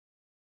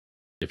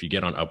if you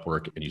get on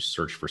Upwork and you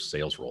search for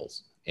sales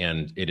roles,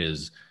 and it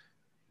is,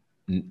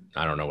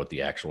 I don't know what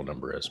the actual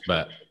number is,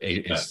 but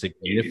a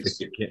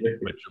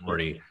significant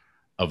majority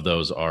of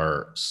those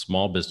are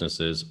small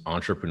businesses,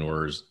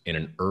 entrepreneurs in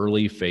an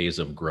early phase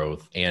of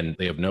growth, and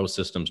they have no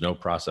systems, no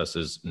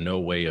processes,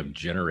 no way of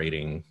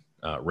generating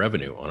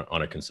revenue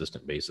on a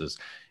consistent basis.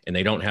 And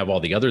they don't have all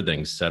the other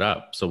things set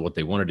up. So what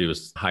they want to do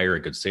is hire a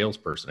good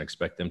salesperson,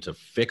 expect them to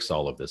fix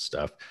all of this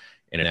stuff.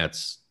 And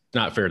that's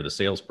not fair to the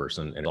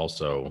salesperson. And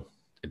also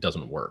it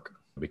doesn't work,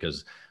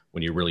 because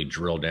when you really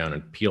drill down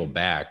and peel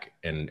back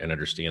and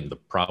understand the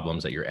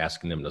problems that you're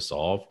asking them to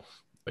solve,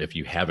 if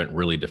you haven't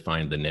really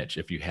defined the niche,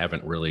 if you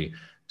haven't really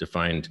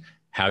defined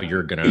how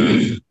you're going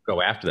to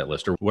go after that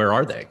list, or where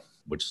are they?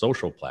 Which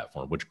social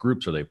platform, which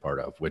groups are they part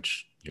of?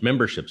 Which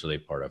memberships are they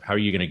part of? How are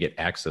you going to get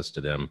access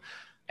to them?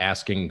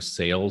 Asking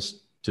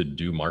sales to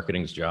do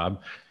marketing's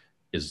job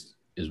is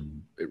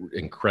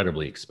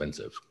incredibly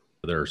expensive.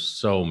 There are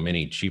so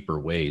many cheaper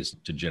ways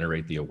to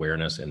generate the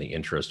awareness and the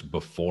interest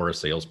before a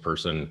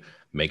salesperson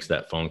makes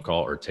that phone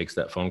call or takes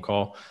that phone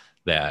call,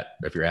 that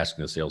if you're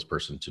asking the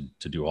salesperson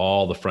to do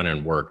all the front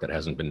end work that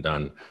hasn't been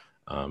done,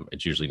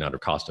 it's usually not a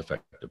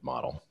cost-effective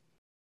model.